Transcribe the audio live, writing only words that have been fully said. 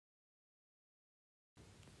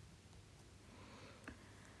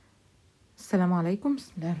السلام عليكم،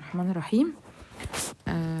 بسم الله الرحمن الرحيم.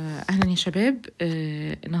 أهلا يا شباب.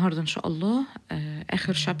 النهاردة إن شاء الله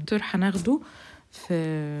آخر شابتر هناخده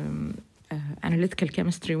في Analytical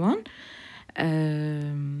Chemistry 1.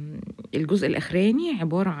 الجزء الأخراني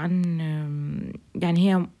عبارة عن يعني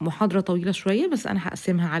هي محاضرة طويلة شوية، بس أنا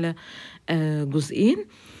هقسمها على جزئين.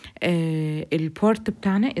 البارت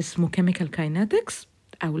بتاعنا اسمه Chemical Kinetics،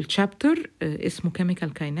 أو الشابتر اسمه Chemical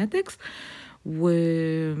Kinetics. و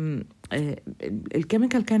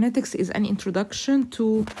الchemical kinetics is an introduction to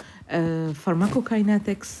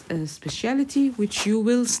pharmacokinetics specialty, which you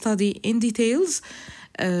will study in details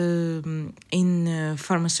in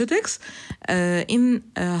pharmaceutics in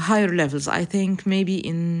higher levels. I think maybe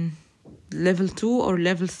in level 2 or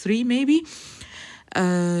level 3 maybe.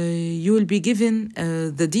 You will be given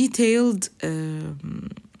the detailed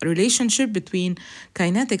relationship between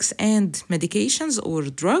kinetics and medications or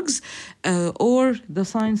drugs, or the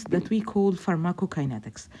science that we call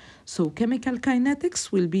pharmacokinetics. So chemical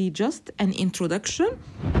kinetics will be just an introduction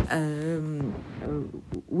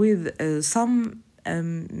with some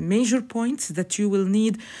major points that you will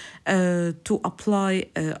need to apply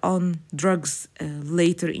on drugs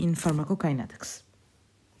later in pharmacokinetics.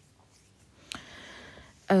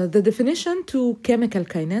 The definition to chemical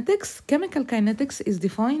kinetics. Chemical kinetics is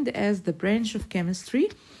defined as the branch of chemistry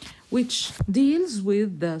which deals with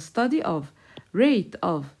the study of rate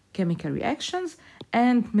of chemical reactions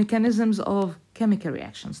and mechanisms of chemical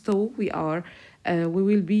reactions. So we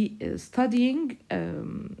will be studying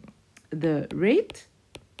the rate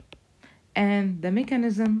and the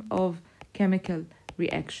mechanism of chemical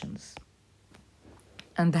reactions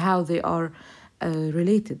and how they are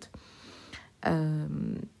related.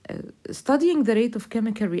 Studying the rate of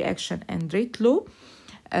chemical reaction and rate law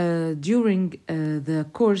during the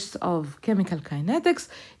course of chemical kinetics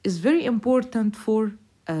is very important for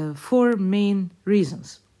four main reasons.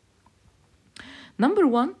 Number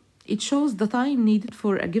one, it shows the time needed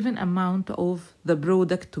for a given amount of the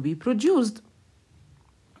product to be produced.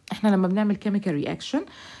 احنا لما بنعمل chemical reaction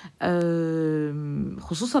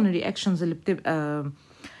خصوصا الرياكشنز اللي بتبقى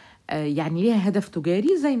يعني ليها هدف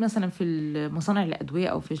تجاري، زي مثلا في مصانع الأدوية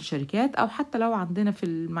أو في الشركات، أو حتى لو عندنا في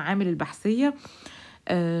المعامل البحثية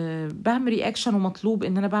بعمل رياكشن ومطلوب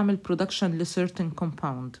إن أنا بعمل production ل certain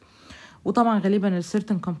compound. وطبعا غالبا ال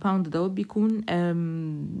certain compound دوت بيكون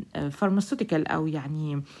pharmaceutical أو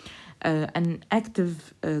يعني an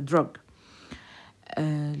active drug.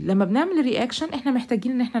 لما بنعمل رياكشن احنا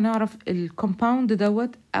محتاجين ان احنا نعرف الكومباوند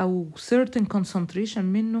دوت او certain concentration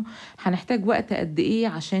منه هنحتاج وقت قد ايه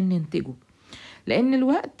عشان ننتجه، لان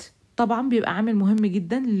الوقت طبعا بيبقى عامل مهم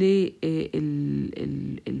جدا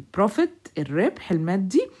للبروفيت، الربح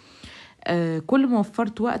المادي. كل ما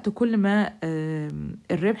وفرت وقت كل ما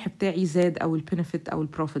الربح بتاعي زاد او البنفيت او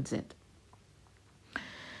البروفيت زاد.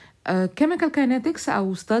 Chemical kinetics,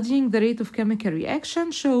 or studying the rate of chemical reaction,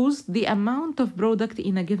 shows the amount of product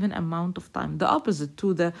in a given amount of time, the opposite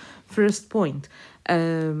to the first point.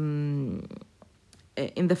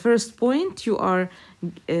 In the first point,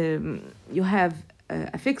 you have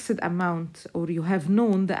a fixed amount, or you have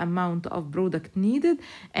known the amount of product needed,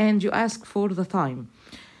 and you ask for the time.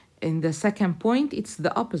 In the second point, it's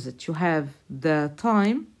the opposite. You have the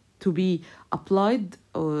time to be applied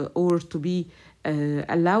or to be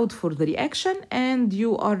allowed for the reaction, and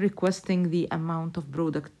you are requesting the amount of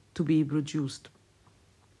product to be produced.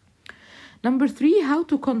 Number three, how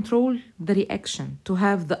to control the reaction, to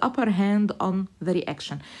have the upper hand on the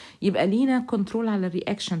reaction. يبقى لينا control على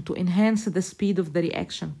reaction to enhance the speed of the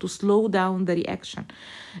reaction, to slow down the reaction,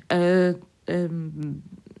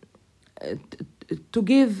 to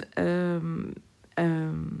give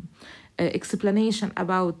explanation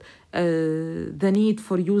about the need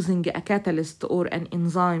for using a catalyst or an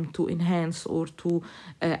enzyme to enhance or to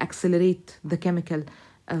accelerate the chemical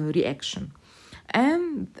reaction.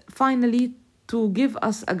 And finally, to give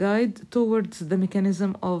us a guide towards the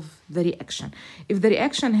mechanism of the reaction. If the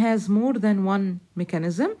reaction has more than one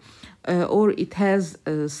mechanism or it has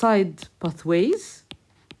side pathways,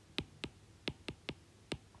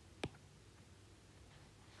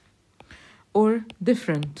 or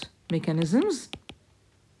different mechanisms,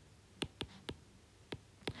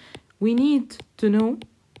 we need to know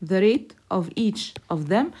the rate of each of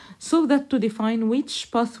them so that to define which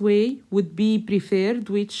pathway would be preferred,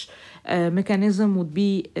 which mechanism would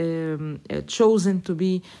be chosen to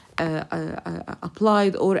be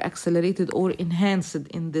applied or accelerated or enhanced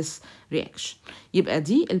in this reaction. يبقى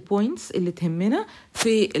دي البوينتس اللي تهمنا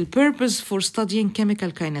في purpose for studying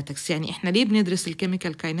chemical kinetics. يعني احنا ليه بندرس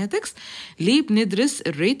الكيميكال kinetics؟ ليه بندرس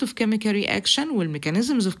rate of chemical reaction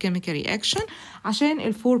والmechanisms of chemical reaction؟ عشان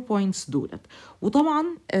 4 points دولت. وطبعا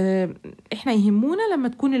احنا يهمونا لما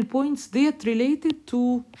تكون البوينتس ديت related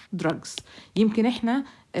to drugs. يمكن احنا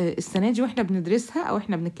السنة دي واحنا بندرسها او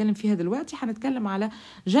احنا بنتكلم فيها دلوقتي هنتكلم على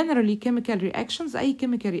generally chemical reactions، اي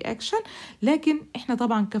chemical reaction، لكن احنا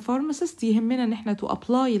طبعا كفارماسيست يهمنا ان احنا to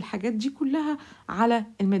apply الحاجات دي كلها على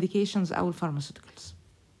الميديكيشنز او الفارماسيوتيكالز.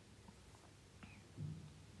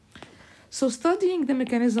 So studying the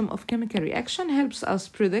mechanism of chemical reaction helps us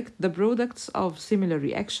predict the products of similar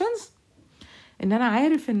reactions. ان انا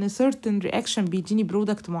عارف ان certain reaction بيديني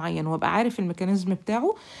برودكت معين وابقى عارف الميكانيزم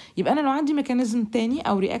بتاعه، يبقى انا لو عندي ميكانيزم تاني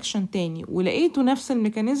او reaction تاني ولقيته نفس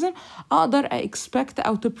الميكانيزم اقدر expect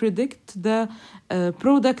او to predict the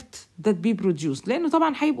product that be produced، لانه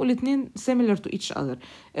طبعا هيبقوا الاثنين similar to each other.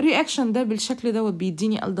 الرياكشن ده بالشكل دوت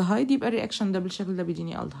بيديني الدهايد، يبقى الرياكشن ده بالشكل ده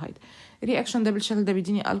بيديني الدهايد. الرياكشن ده بالشكل ده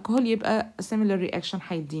بيديني الكحول، يبقى similar reaction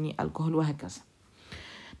هيديني الكحول، وهكذا.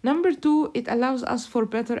 Number 2, it allows us for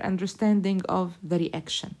better understanding of the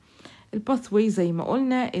reaction. الباثواي زي ما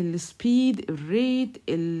قلنا، السبيد، الريت،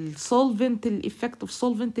 السولفنت، الإفكت of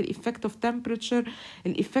solvent، الإفكت of temperature،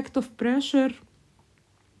 الإفكت of pressure.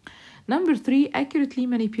 Number 3, accurately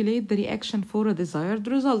manipulate the reaction for a desired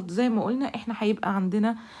result. زي ما قلنا احنا هيبقى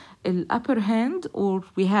عندنا upper hand or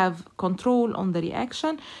we have control on the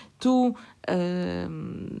reaction to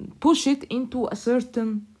push it into a certain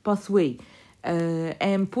pathway.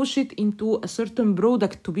 And push it into a certain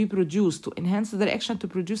product to be produced, to enhance the reaction to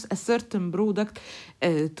produce a certain product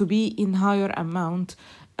to be in higher amount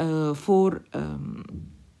for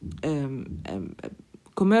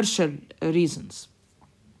commercial reasons،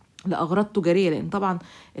 لأغراض تجارية، لأن طبعا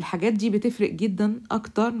الحاجات دي بتفرق جدا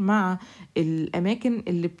أكتر مع الأماكن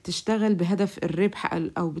اللي بتشتغل بهدف الربح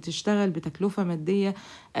أو بتشتغل بتكلفة مادية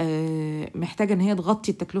محتاجة إن هي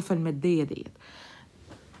تغطي التكلفة المادية ديت.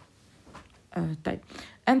 طيب.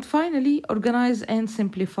 And finally, organize and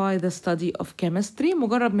simplify the study of chemistry.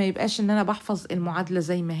 مجرد ما يبقاش ان انا بحفظ المعادلة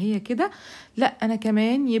زي ما هي كده، لا انا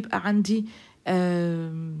كمان يبقى عندي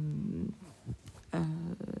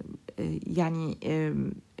يعني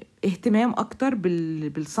اهتمام اكتر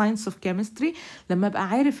بالساينس اوف كيمستري. لما ابقى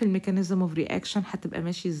عارف الميكانيزم اوف رياكشن هتبقى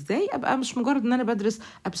ماشي ازاي، ابقى مش مجرد ان انا بدرس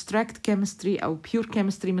abstract chemistry او pure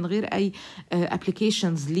chemistry من غير اي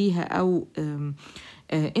applications ليها او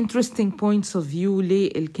interesting points of view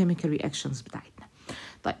للchemical reactions بتاعتنا.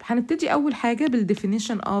 طيب هنبتدي أول حاجة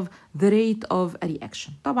بالdefinition of the rate of a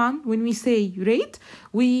reaction. طبعا when we say rate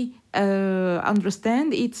we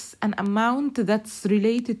understand it's an amount that's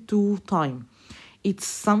related to time. It's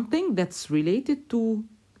something that's related to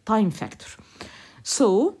time factor. So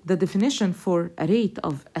the definition for a rate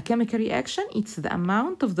of a chemical reaction, it's the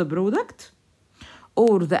amount of the product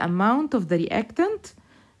or the amount of the reactant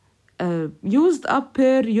used up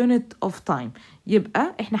per unit of time.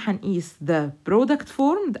 يبقى احنا هنقيس the product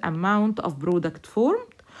formed, amount of product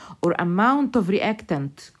formed, or amount of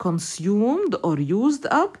reactant consumed or used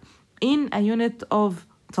up in a unit of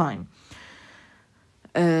time.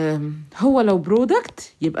 هو لو product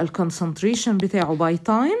يبقى concentration بتاعه by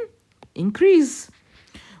time increase،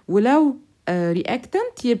 ولو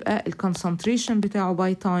reactant يبقى concentration بتاعه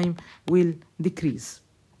by time will decrease.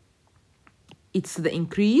 It's the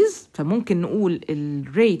increase. فممكن نقول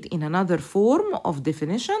rate in another form of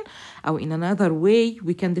definition أو in another way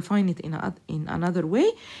we can define it in another way.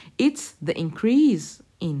 It's the increase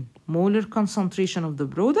in molar concentration of the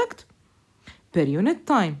product per unit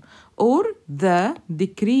time or the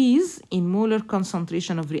decrease in molar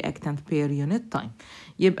concentration of reactant per unit time.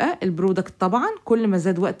 يبقى البرودكت طبعا كل ما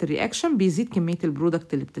زاد وقت الرياكشن بيزيد كمية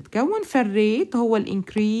البرودكت اللي بتتكون، فالريت هو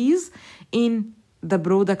increase in the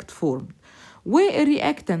product form.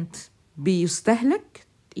 والreactant بيستهلك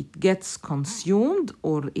it gets consumed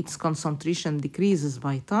or its concentration decreases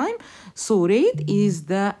by time. So rate is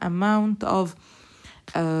the amount of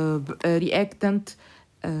reactant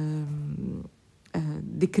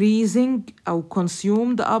decreasing أو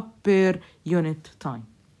consumed up per unit time.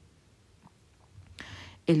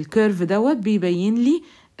 الكيرف دوت بيبين لي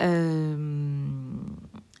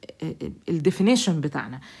الديفينيشن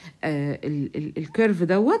بتاعنا. الكيرف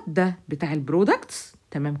دوت ده بتاع البرودكتس،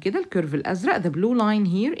 تمام كده. الكيرف الازرق the blue line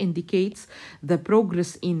here indicates the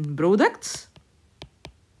progress in products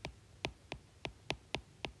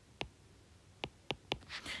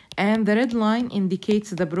And the red line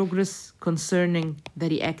indicates the progress concerning the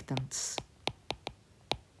reactants.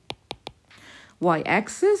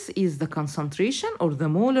 Y-axis is the concentration or the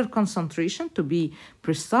molar concentration to be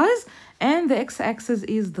precise, and the x-axis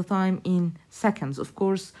is the time in seconds. Of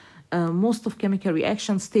course, most of chemical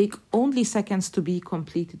reactions take only seconds to be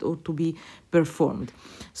completed or to be performed.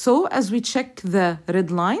 So as we check the red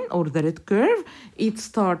line or the red curve, it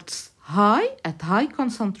starts high at high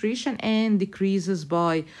concentration and decreases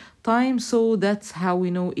by time. So that's how we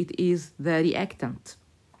know it is the reactant.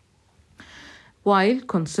 While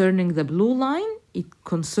concerning the blue line, it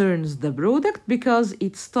concerns the product because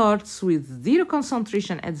it starts with zero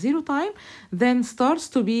concentration at zero time, then starts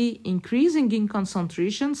to be increasing in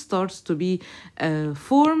concentration, starts to be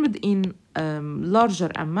formed in larger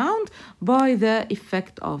amount by the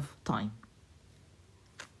effect of time.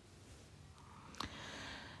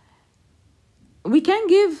 We can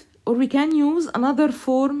give or we can use another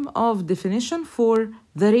form of definition for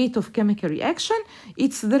the rate of chemical reaction.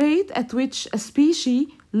 It's the rate at which a species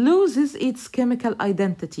loses its chemical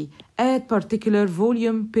identity at particular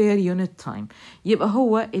volume per unit time. يبقى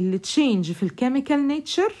هو اللي change في chemical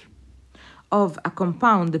nature of a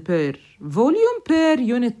compound per volume per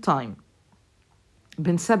unit time.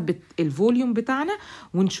 بنثبت الفوليوم بتاعنا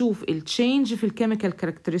ونشوف التشينج في الكيميكال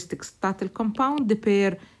كاركترستكس بتاعت الكومباوند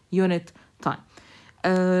per unit time.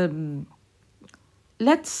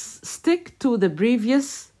 Let's stick to the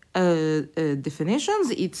previous definitions.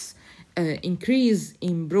 It's increase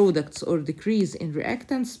in products or decrease in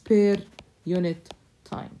reactants per unit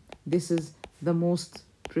time. This is the most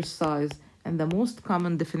precise and the most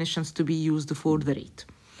common definitions to be used for the rate.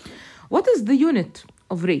 What is the unit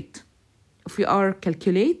of rate? If we are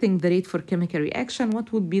calculating the rate for chemical reaction,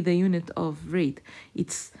 what would be the unit of rate?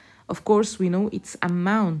 It's, of course, we know it's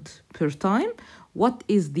amount per time. What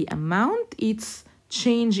is the amount? It's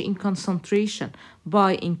change in concentration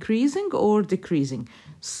by increasing or decreasing.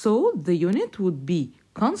 So the unit would be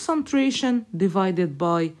concentration divided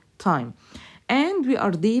by time. And we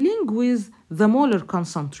are dealing with the molar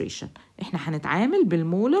concentration. احنا هنتعامل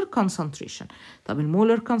بالمولر concentration. طب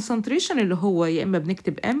المولر concentration اللي هو يا اما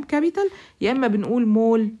بنكتب M capital يا اما بنقول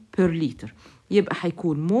مول per liter. يبقى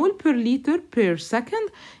هيكون مول per liter per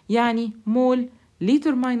second يعني مول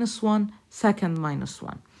liter minus 1 second minus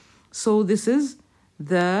 1. So this is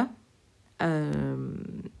the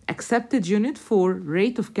accepted unit for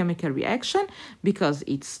rate of chemical reaction because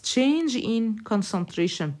it's change in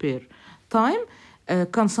concentration per time.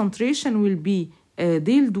 Concentration will be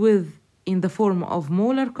dealt with in the form of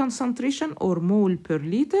molar concentration or mole per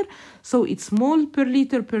liter. So it's mole per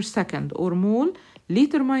liter per second or mole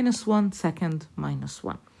liter minus 1 second minus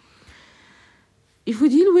 1. If we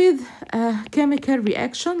deal with a chemical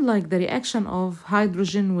reaction like the reaction of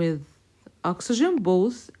hydrogen with oxygen,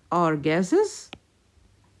 both are gases.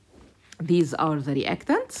 These are the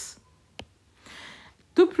reactants.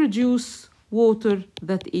 To produce water,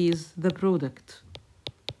 that is the product.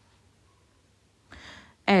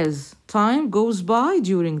 As time goes by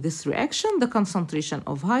during this reaction, the concentration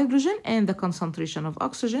of hydrogen and the concentration of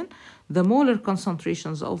oxygen, the molar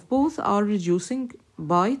concentrations of both are reducing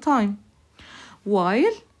by time,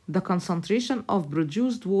 while the concentration of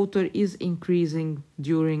produced water is increasing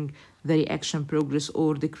during the reaction progress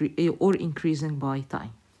or increasing by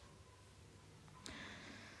time.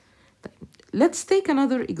 Let's take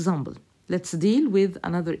another example. Let's deal with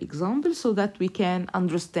another example so that we can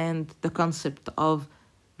understand the concept of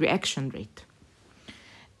reaction rate.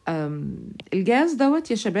 الجاز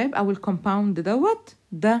دوت يا شباب أو الكومباوند دوت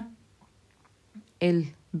ده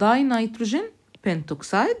الداي نيتروجين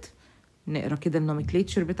بنتوكسيد. نقرا كده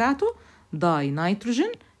النومنكليتشر بتاعته. داي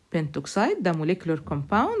نيتروجين pentoxide ده molecular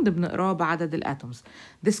compound بنقراه بعدد الاتومز.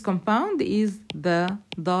 This compound is the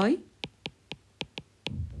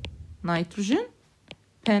di-nitrogen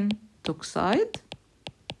pentoxide.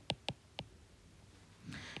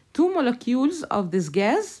 Two molecules of this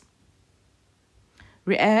gas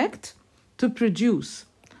react to produce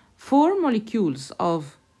 4 molecules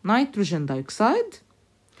of nitrogen dioxide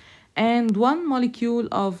and 1 molecule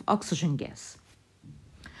of oxygen gas.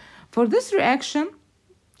 For this reaction,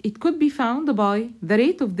 it could be found by, the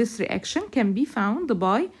rate of this reaction can be found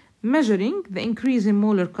by measuring the increase in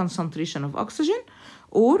molar concentration of oxygen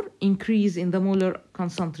or increase in the molar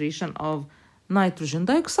concentration of nitrogen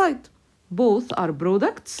dioxide. Both are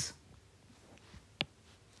products.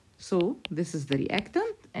 So this is the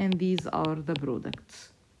reactant and these are the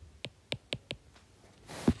products.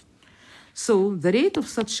 So the rate of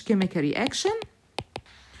such chemical reaction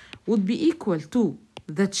would be equal to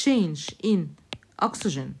the change in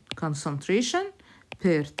oxygen concentration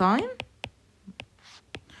per time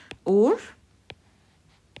or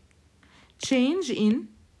change in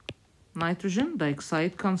nitrogen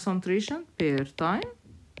dioxide concentration per time,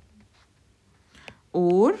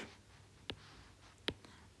 or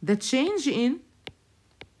the change in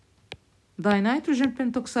dinitrogen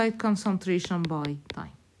pentoxide concentration by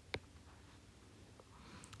time.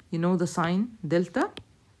 You know the sign delta,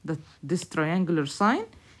 this triangular sign,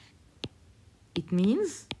 it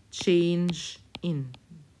means change in.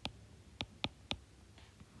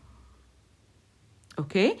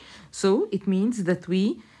 Okay, so it means that we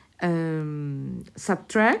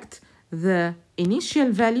subtract the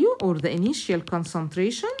initial value or the initial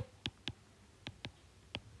concentration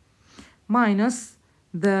minus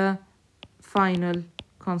the final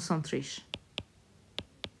concentration.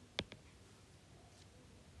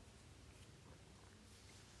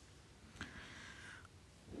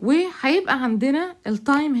 وهيبقى عندنا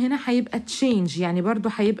التايم هنا هيبقى change، يعني برضو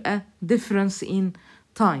هيبقى difference in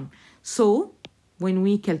time. So when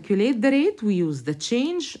we calculate the rate, we use the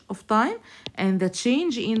change of time and the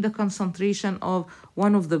change in the concentration of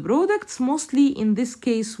one of the products. Mostly in this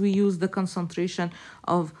case, we use the concentration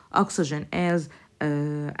of oxygen as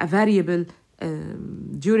a variable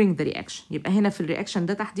during the reaction. يبقى هنا في الرياكشن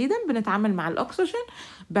ده تحديدا بنتعامل مع الاكسجين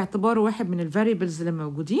باعتباره واحد من الفاريبلز اللي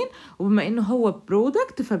موجودين، وبما انه هو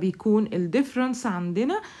برودكت فبيكون الديفرنس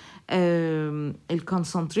عندنا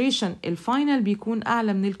الكونسنتريشن الفاينل بيكون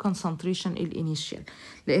اعلى من الكونسنتريشن الانيشال،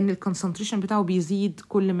 لان الكونسنتريشن بتاعه بيزيد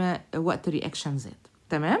كل ما وقت الرياكشن زاد.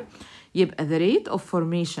 تمام؟ يبقى the rate of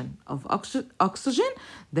formation of oxygen,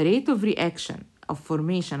 the rate of reaction of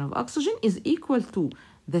formation of oxygen is equal to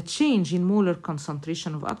the change in molar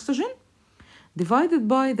concentration of oxygen divided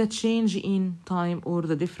by the change in time or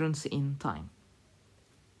the difference in time.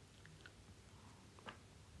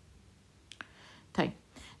 طيب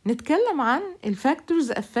نتكلم عن ال factors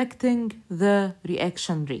affecting the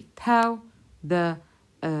reaction rate. How the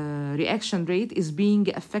reaction rate is being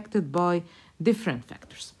affected by different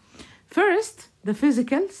factors. First, the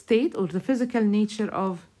physical state or the physical nature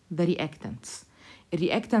of the reactants.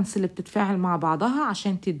 الرياكتنتس اللي بتتفاعل مع بعضها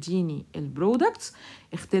عشان تديني البرودكتس،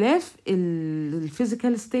 اختلاف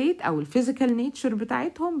الفيزيكال ستيت او الفيزيكال نيتشر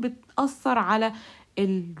بتاعتهم بتأثر على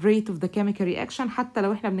الريت اوف ذا كيميكال رياكشن، حتى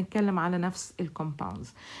لو احنا بنتكلم على نفس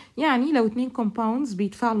الكومباوندز. يعني لو 2 كومباوندز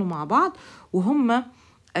بيتفاعلوا مع بعض وهم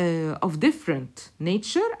of different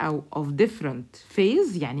nature أو of different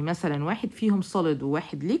phase، يعني مثلا واحد فيهم solid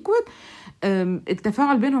وواحد liquid،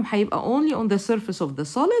 التفاعل بينهم هيبقى only on the surface of the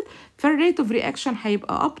solid، فالrate of reaction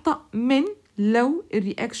هيبقى أبطأ من لو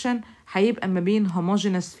الرياكشن هيبقى ما بين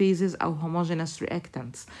homogeneous phases أو homogeneous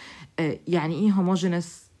reactants. يعني إيه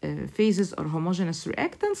homogeneous phases or homogeneous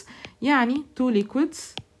reactants؟ يعني 2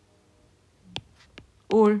 liquids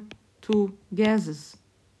or 2 gases.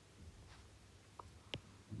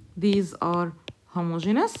 These are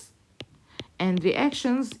homogeneous, and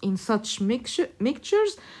reactions in such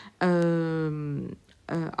mixtures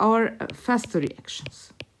are faster reactions.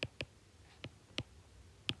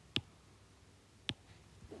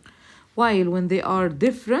 While when they are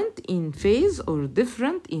different in phase or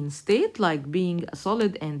different in state, like being a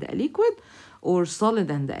solid and a liquid or solid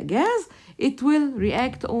and a gas, it will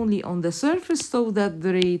react only on the surface so that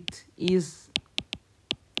the rate is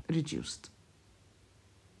reduced.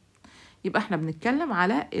 يبقى احنا بنتكلم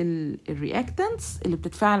على الرياكتنتس اللي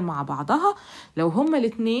بتتفاعل مع بعضها لو هما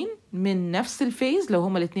الاثنين من نفس الفيز، لو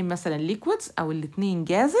هما الاثنين مثلا ليكويدز او الاثنين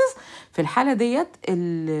جازز، في الحاله ديت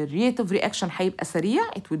الريت اوف رياكشن هيبقى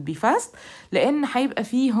سريع، it would be fast، لان هيبقى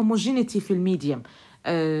فيه homogeneity في الميديم.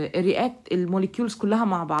 الموليكيولز كلها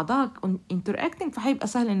مع بعضها interacting، فهيبقى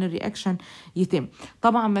سهل ان الرياكشن يتم.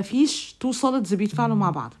 طبعا ما فيش 2 solids بيتفاعلوا مع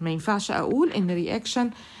بعض، ما ينفعش اقول ان الرياكشن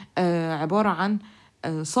عباره عن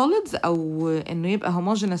solids او انه يبقى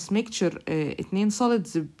homogeneous mixture 2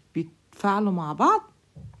 solids بيتفاعلوا مع بعض.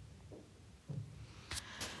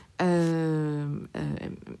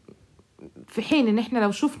 في حين ان احنا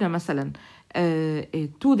لو شفنا مثلا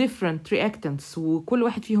 2 different reactants وكل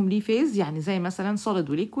واحد فيهم ليه phase، يعني زي مثلا solid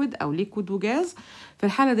وliquid او liquid وجاز، في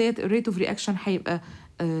الحالة ديت الريت اوف رياكشن هيبقى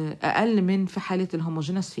اقل من في حالة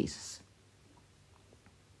الهوموجينous phases.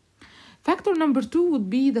 Factor number 2 would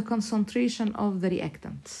be the concentration of the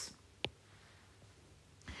reactants.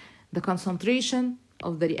 The concentration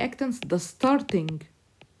of the reactants, the starting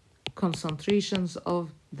concentrations of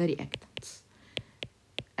the reactants.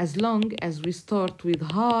 As long as we start with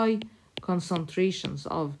high concentrations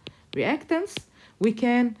of reactants, we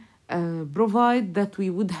can provide that we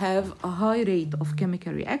would have a high rate of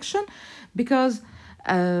chemical reaction because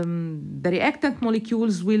the reactant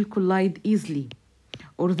molecules will collide easily,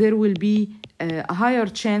 or there will be a higher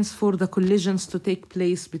chance for the collisions to take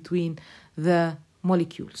place between the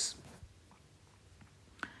molecules.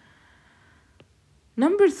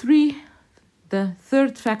 Number 3, the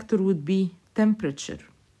third factor would be temperature.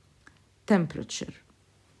 Temperature.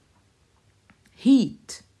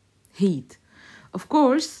 Heat. Of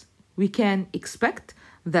course, we can expect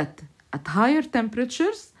that at higher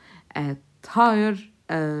temperatures, at higher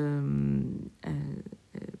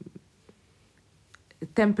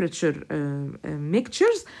temperature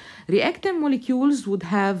mixtures, reactant molecules would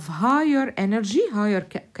have higher energy, higher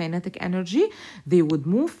kinetic energy. They would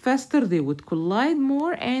move faster, they would collide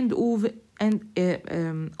more, and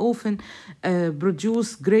often produce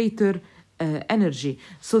greater energy,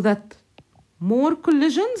 so that more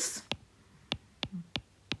collisions,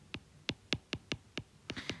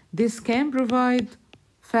 this can provide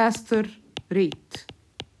faster rate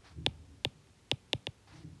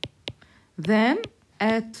than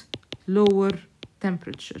at lower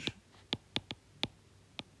temperature.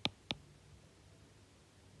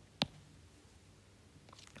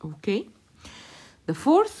 Okay. The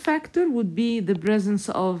fourth factor would be the presence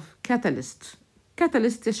of catalyst.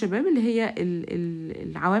 catalyst يا شباب اللي هي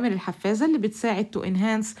العوامل الحفازة اللي بتساعد to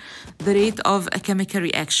enhance the rate of a chemical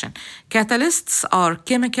reaction. Catalysts are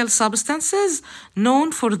chemical substances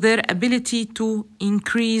known for their ability to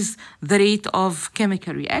increase the rate of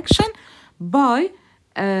chemical reaction by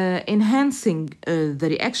enhancing the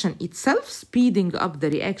reaction itself, speeding up the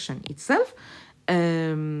reaction itself,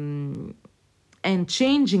 and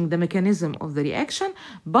changing the mechanism of the reaction,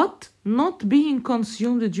 but not being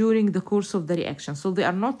consumed during the course of the reaction. So they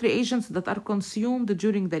are not reagents that are consumed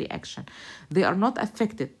during the reaction. They are not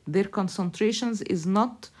affected. Their concentrations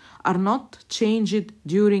are not changed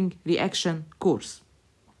during reaction course.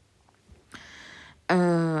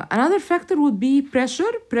 Another factor would be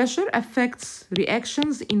pressure. Pressure affects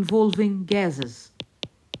reactions involving gases.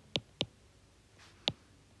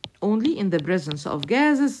 Only in the presence of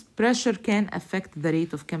gases, pressure can affect the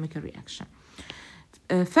rate of chemical reaction.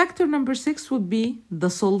 Factor number 6 would be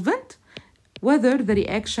the solvent, whether the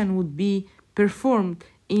reaction would be performed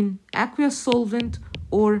in aqueous solvent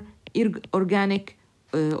or organic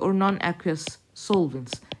or non-aqueous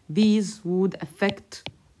solvents. These would affect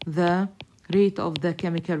the rate of the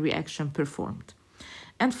chemical reaction performed.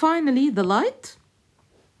 And finally, the light.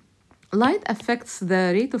 Light affects the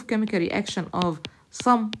rate of chemical reaction of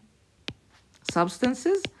some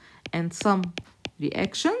substances and some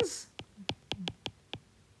reactions,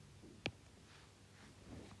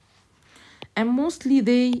 and mostly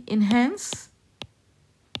they enhance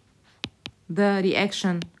the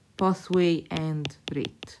reaction pathway and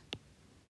rate.